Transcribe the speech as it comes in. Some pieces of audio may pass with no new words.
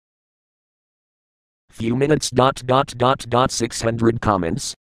Few minutes. 600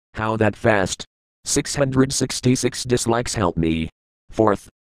 comments. How that fast? 666 dislikes. Help me. 4th.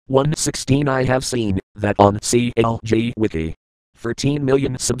 116. I have seen that on CLG Wiki. 13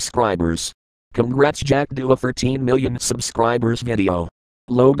 million subscribers. Congrats Jack, do a 13 million subscribers video.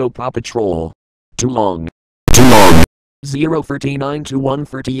 Logo Paw Patrol. Too long. 039 to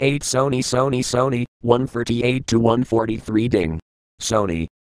 138 Sony 138 to 143 Ding. Sony.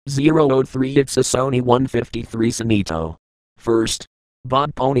 003 It's a Sony 153 Sonito. First.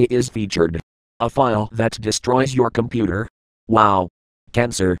 Bod Pony is featured. A file that destroys your computer. Wow.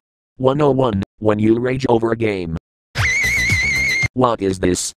 Cancer. 101 when you rage over a game. What is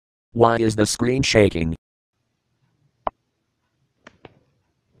this? Why is the screen shaking?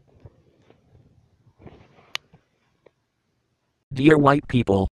 Dear white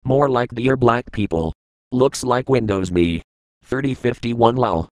people, more like dear black people. Looks like Windows Me. 3051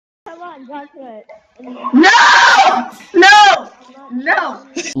 lol. Come on, talk to it. No!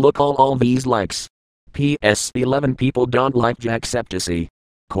 Look all these likes. PS 11 people don't like Jacksepticeye.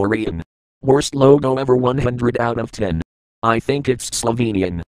 Korean. Worst logo ever 100 out of 10. I think it's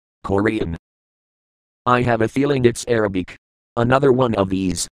Slovenian. Korean. I have a feeling it's Arabic. Another one of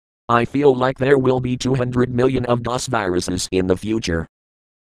these. I feel like there will be 200 million of DOS viruses in the future.